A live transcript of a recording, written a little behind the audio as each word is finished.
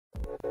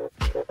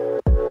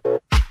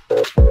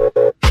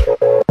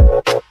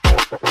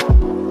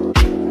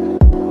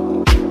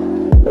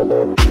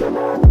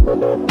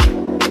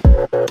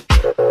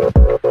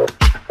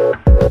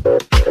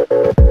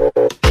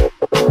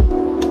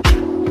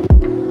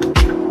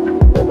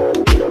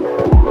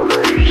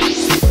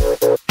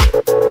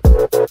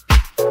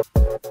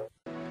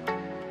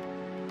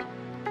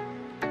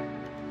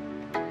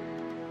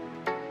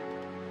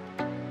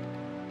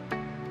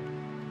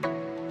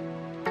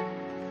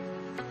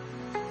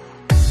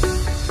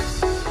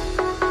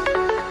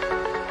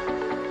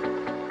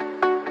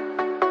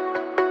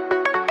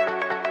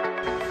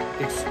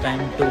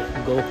Time to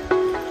go.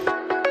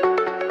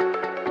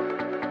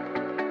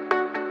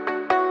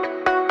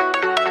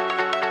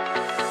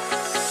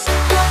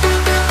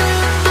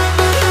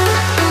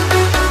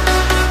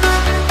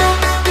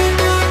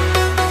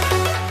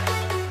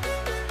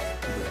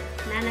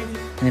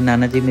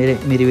 नाना जी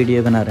मेरी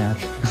video बना रहे हैं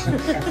आज।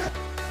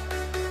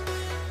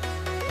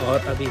 और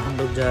अभी हम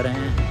लोग जा रहे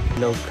हैं,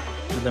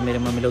 मतलब मेरे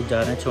मम्मी लोग जा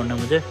रहे हैं छोड़ने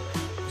मुझे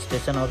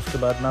स्टेशन, और उसके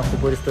बाद मैं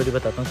आपको पूरी स्टोरी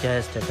बताता हूँ क्या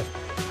है स्टेटस।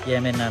 ये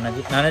है मेरे नाना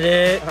जी। नाना जी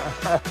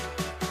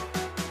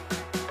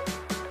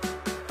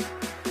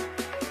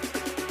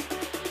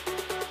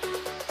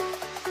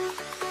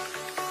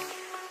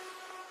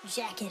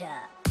Jack it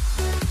up.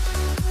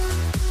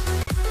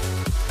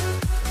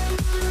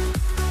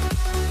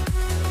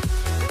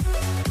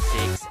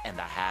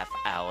 6.5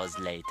 hours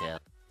later.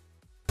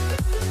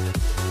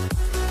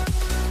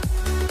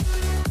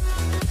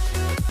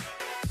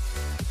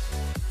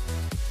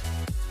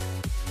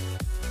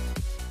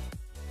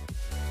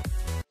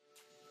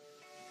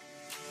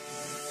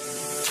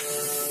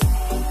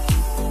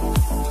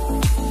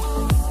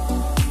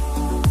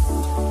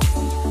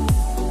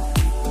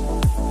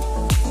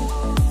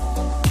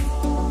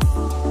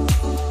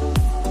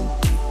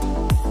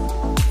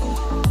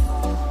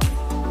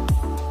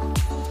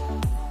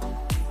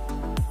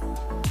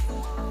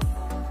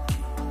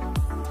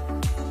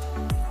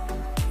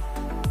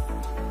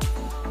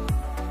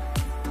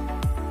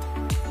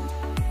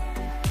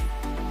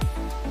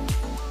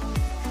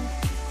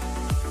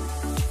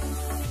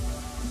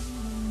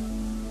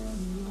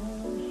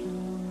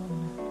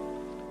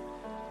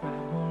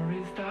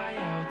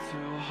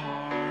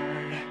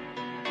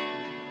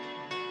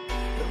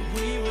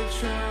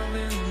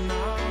 Traveling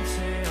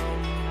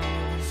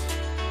mountains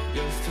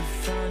just to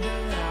find the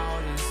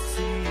loudest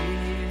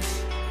tears.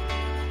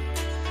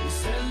 We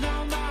set no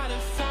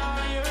matter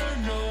fire,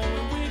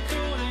 knowing we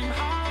couldn't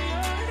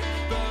higher,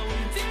 but we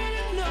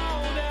didn't know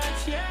that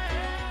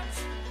yet.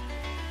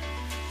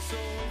 So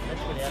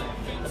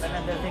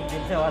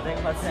दिल से आवाज है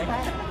बस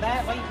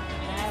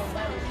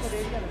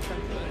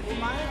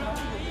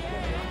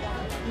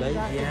भाई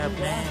ये है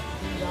अपने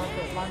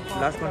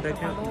लास्ट कॉन्ट्रैक्ट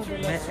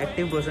में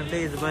एक्टिव पर्सन थे,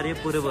 इस बार ये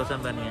पूरे पर्सन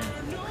बन गए हैं।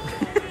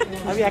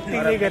 अभी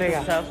एक्टिंग नहीं करेगा,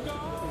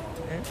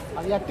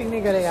 अभी एक्टिंग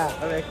नहीं करेगा,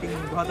 अब एक्टिंग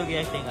बहुत हो गया,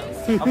 एक्टिंग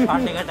अब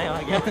फाड़ने का टाइम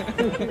आ गया।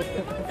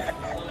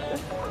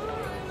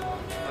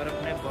 और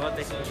अपने बहुत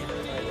एक्सपीरियंस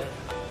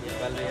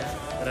कल भैया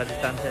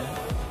राजस्थान से हैं,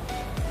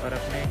 और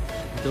अपने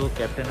 2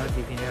 कैप्टन और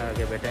चीफ इंजीनियर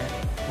आगे बैठे हैं।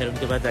 फिर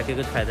उनके पास जाके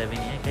कुछ फ़ायदा भी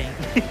नहीं है,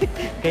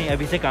 कहीं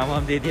अभी से काम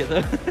वाम दे दिए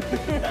तो।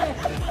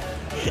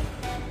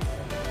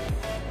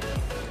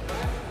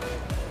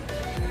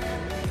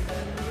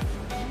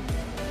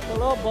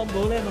 चलो बम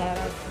भोले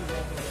महाराज।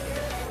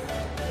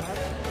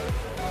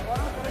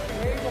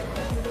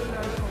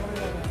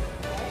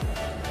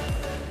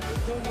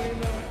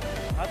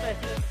 हाँ तो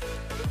ऐसे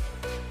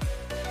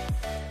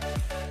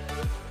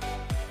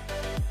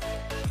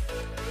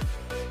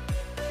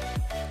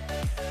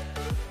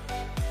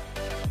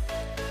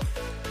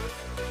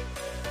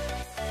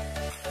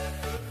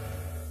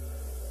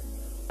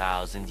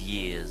Thousand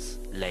years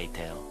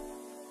later.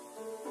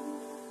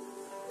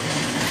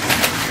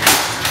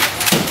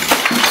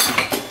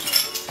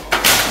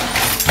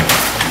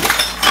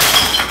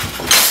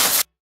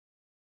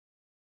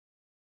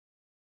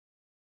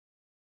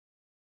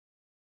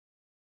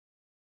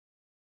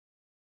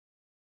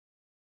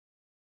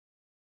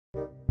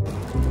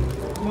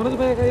 मनोज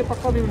भाई का ये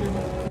पक्का भी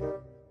मिलेगा।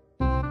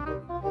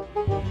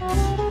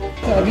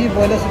 अभी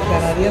बोले से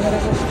पहना दिया मेरे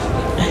को।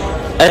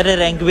 अरे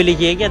रैंक भी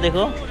लिखिए क्या,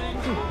 देखो।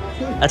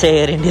 अच्छा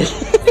air India.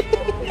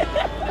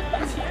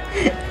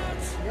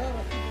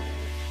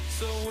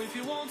 So if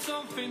you want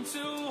something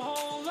to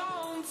hold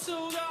on to,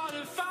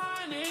 gotta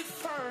find it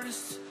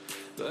first.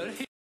 But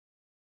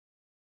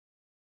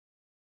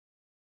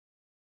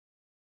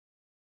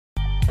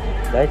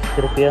guys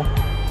कृपया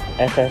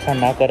ऐसा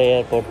ना करें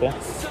एयरपोर्ट पे,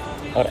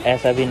 और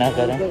ऐसा भी ना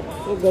करें।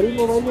 तो गरीब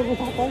मोबाइल में कुछ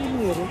आता ही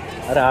नहीं है।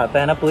 अरे आता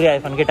है ना, पूरी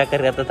आईफोन की टक्कर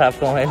रहता था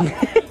आपको मोबाइल में।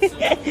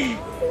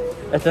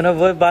 ऐसा ना,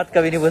 वो बात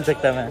कभी नहीं बोल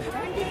सकता मैं।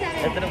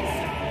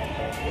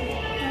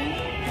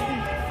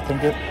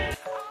 Thank you.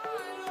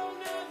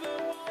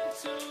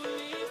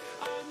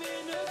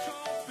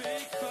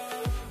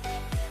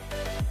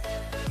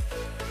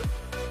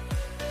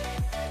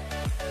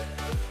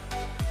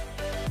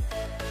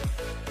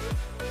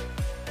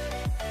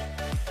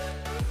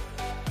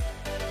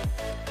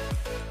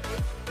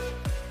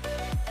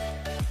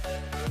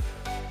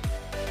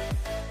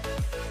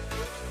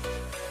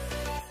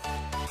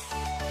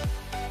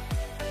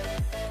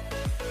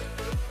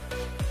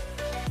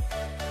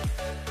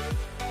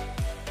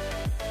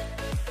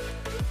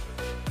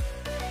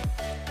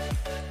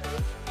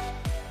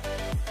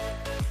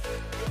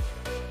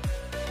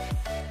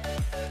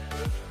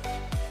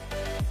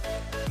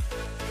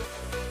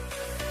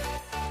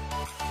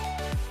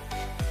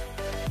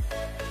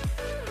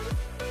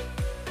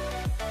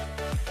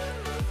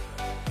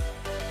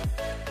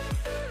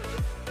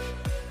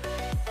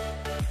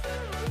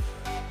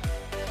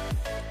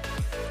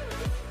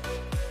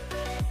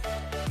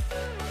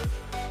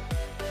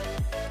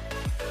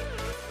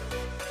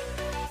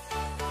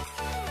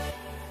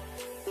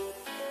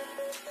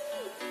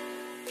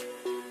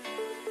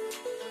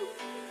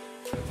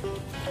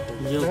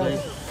 यो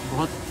गाइस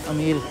बहुत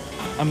अमीर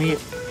अमीर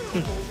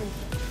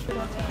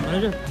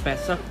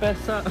पैसा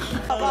पैसा।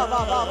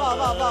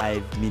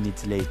 5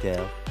 minutes later.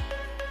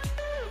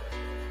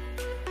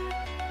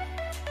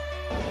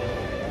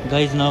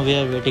 Guys, now we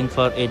are waiting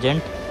for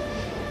agent.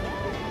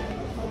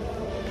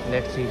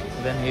 Let's see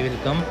when he will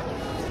come.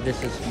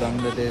 This is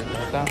Bangladesh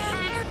Dhaka.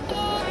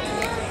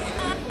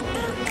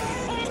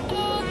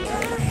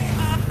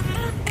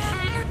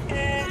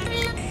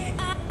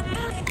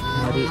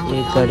 हमारी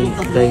एक गाड़ी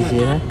गाइस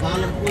ये है,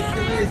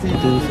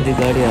 दूसरी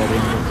गाड़ी आ रही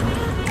है।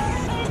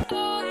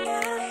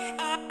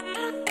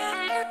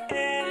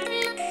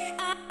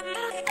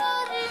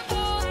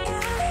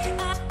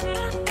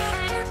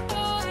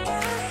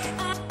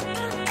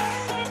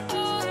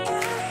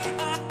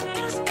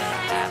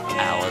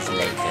 Hours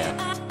later.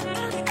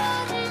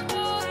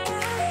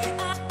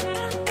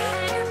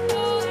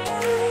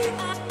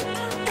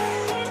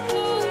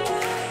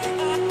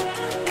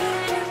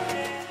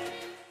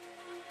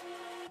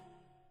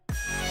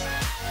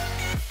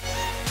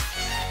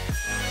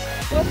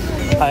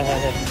 हाय हाय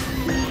हाय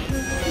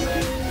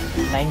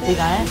 9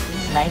 कहाँ है?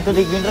 9 तो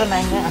दिख भी नहीं रहा,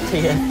 9 है। अच्छा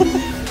ही है।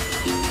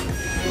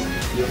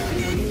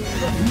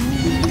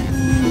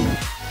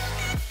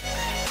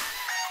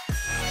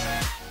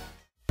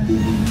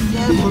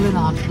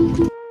 भोलेनाथ।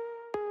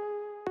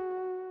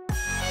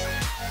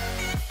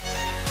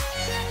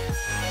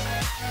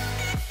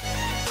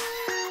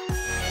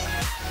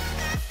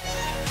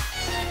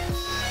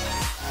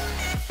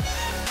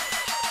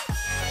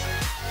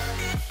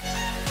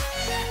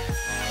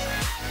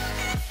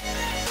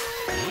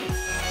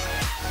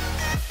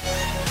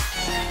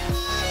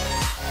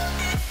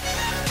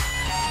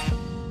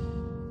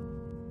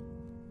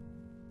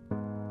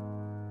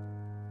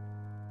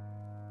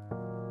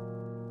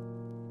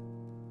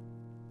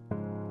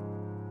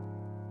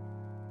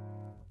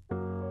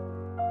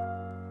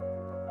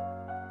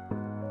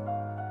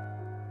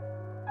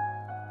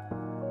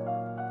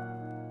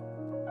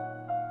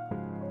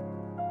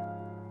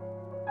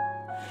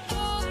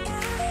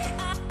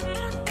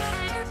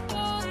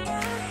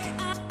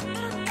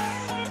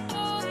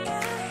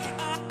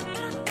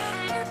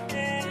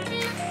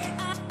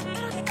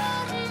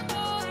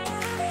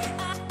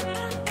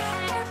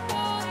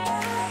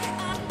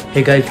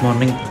 हे गाइस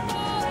मॉर्निंग,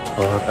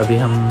 और अभी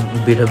हम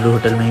BW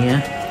होटल में ही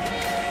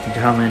हैं,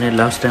 जहाँ मैंने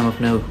लास्ट टाइम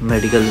अपने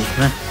मेडिकल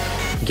में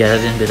 11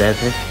 दिन बिताए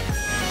थे।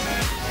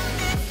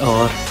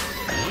 और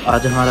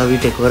आज हमारा अभी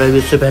टेक ओवर है।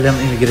 इससे पहले हम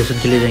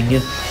इमिग्रेशन के लिए जाएंगे,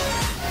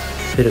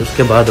 फिर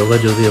उसके बाद होगा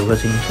जो भी होगा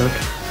scene shot,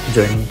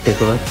 joining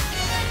take over.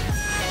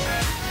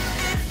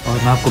 और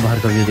मैं आपको बाहर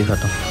का व्यू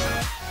दिखाता हूँ।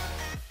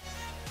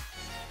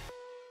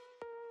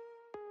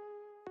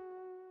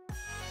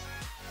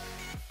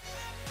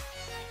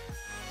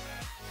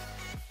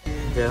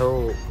 जय हो,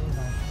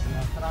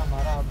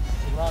 हमारा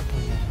शुरुआत हो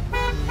गया।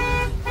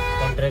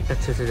 कॉन्ट्रैक्ट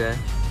अच्छे से जाए,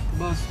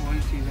 बस वही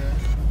चीज़ है,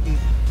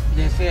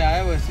 जैसे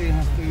आए वैसे ही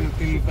हंसते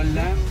हुए निकल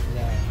जाए।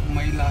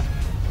 मई लास्ट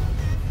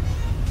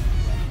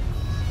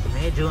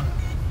मई जून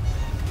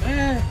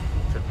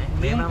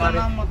मई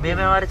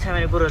में हमारे 6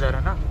 महीने पूरा हो जा रहा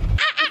है ना।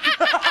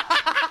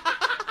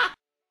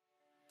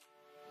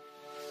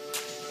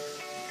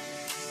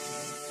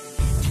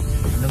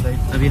 हेलो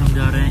गाइस, अभी हम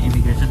जा रहे हैं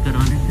इमिग्रेशन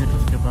करवाने, फिर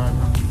उसके बाद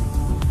हम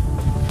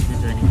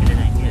ज्वाइनिंग के लिए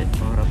जाएंगे।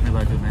 और अपने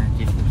बाजू में है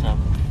चीफ साहब,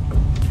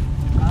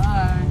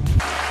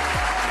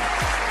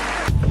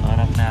 और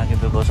अपने आगे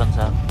पे भूषण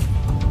साहब।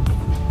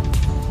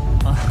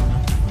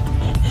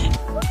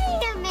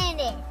 Wait a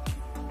minute.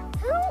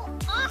 Who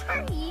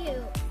are you?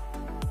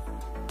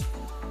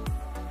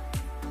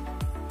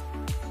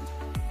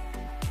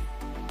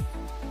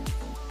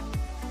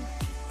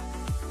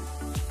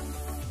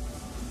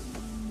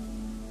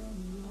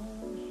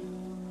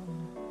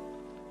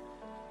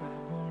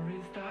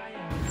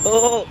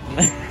 Oh.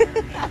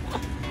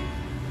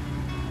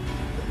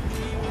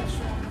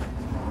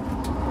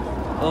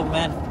 Oh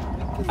man,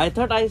 I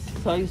thought I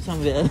saw you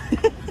somewhere.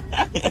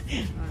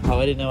 How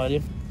are you, Nawali?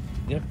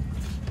 Good.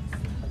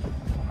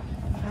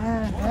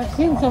 I've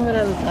seen somewhere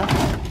else.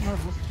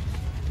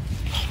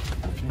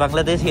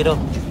 Bangladesh hero.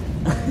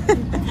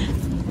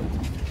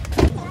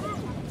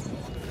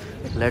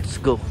 Let's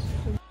go.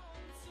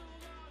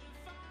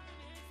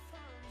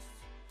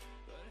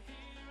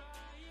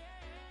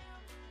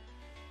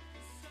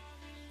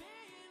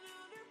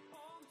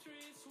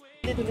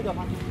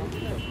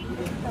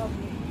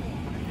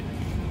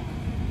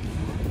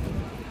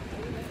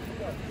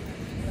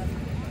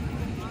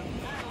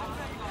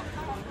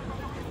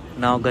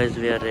 Now guys,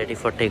 we are ready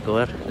for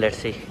takeover. Let's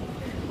see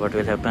what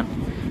will happen.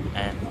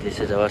 And this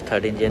is our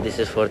 3rd engineer, this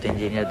is 4th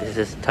engineer, this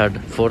is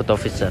 4th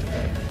officer.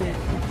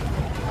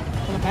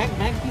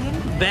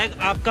 Bag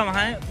आपका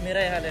वहाँ है,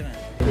 मेरा यहाँ है।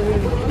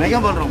 मैं क्या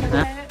बोल रहा हूँ?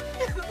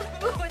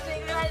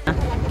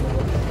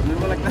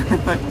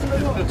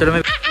 चलो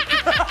मैं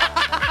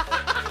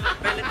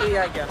पहले तो ये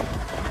आ गया।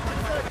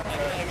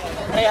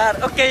 यार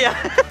ओके यार।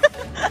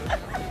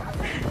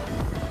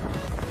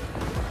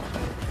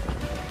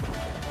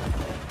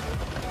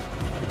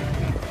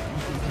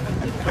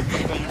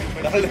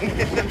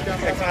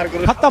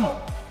 खत्म।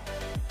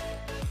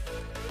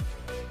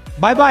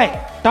 Bye bye,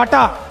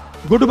 Tata,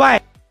 good bye.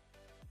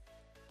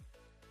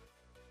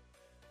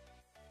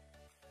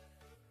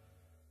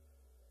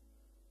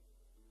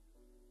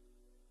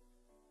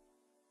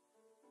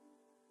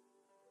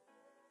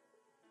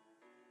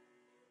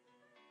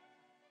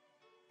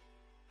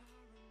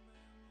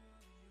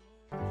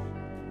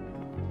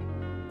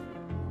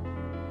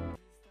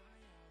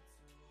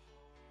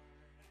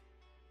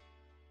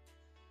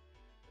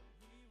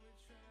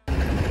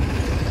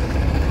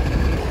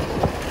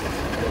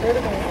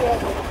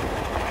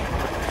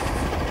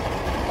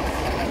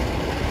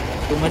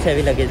 Too much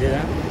heavy luggage,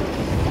 huh?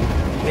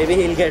 Maybe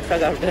he'll get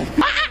stuck after.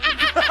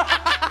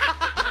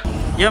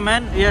 Yeah,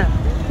 man. Yeah.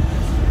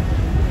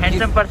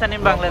 Handsome person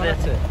in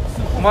Bangladesh.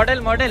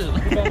 Model. Oh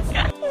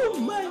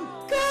my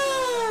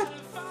God!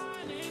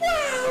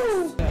 Wow!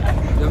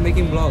 You're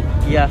making vlog.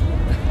 Yeah.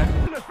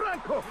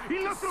 Franco,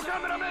 il nostro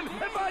cameraman,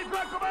 e vai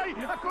Franco, vai,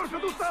 ha corso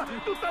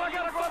tutta la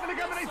gara con la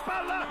telecamera in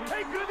spalla, è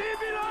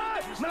incredibile,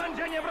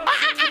 mangia avrà.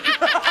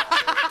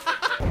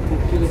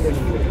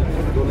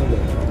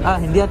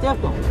 Hindi आती है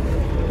आपको?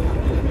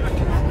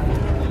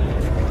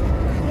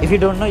 If you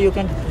don't know, you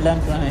can learn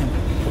from him.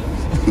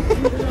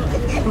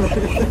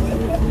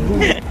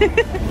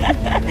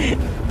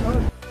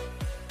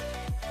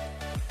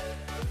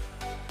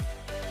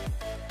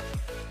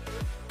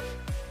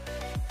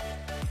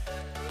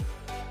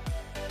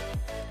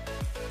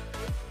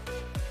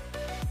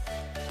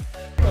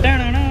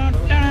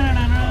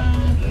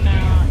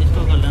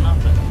 इसको कर लेना।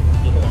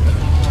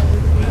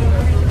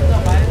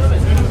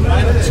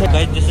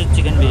 Guys, this is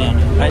chicken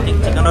biryani. I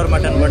think chicken or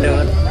mutton,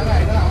 whatever.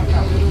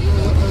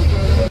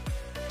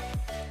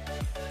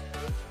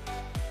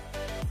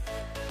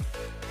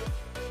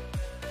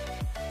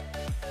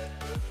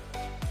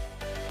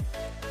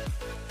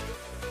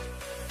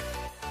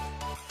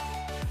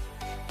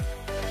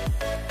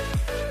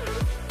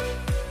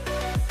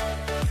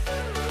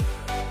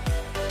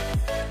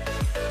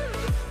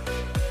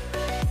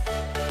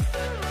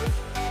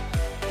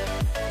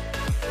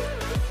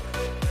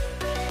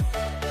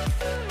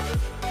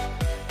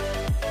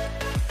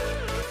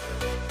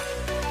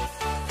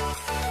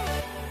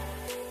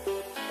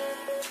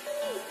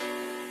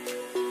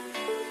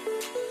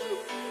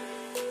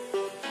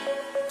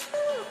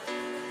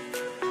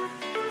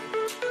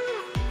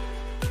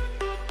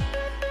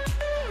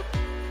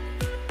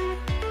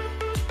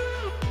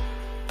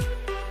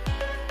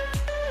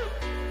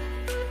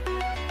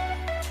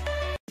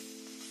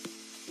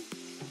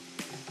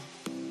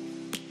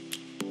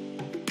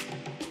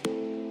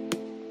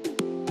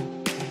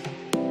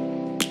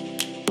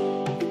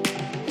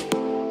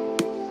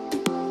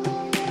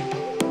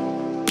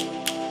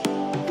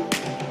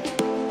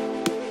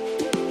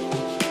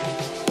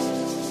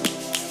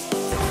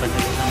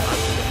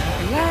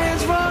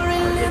 Lions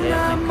roaring in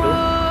the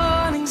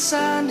morning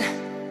sun,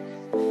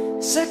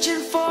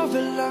 searching for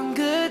a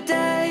longer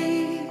day.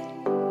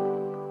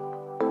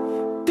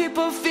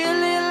 People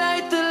feeling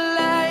like the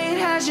light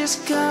has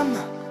just come.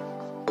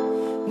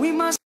 We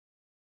must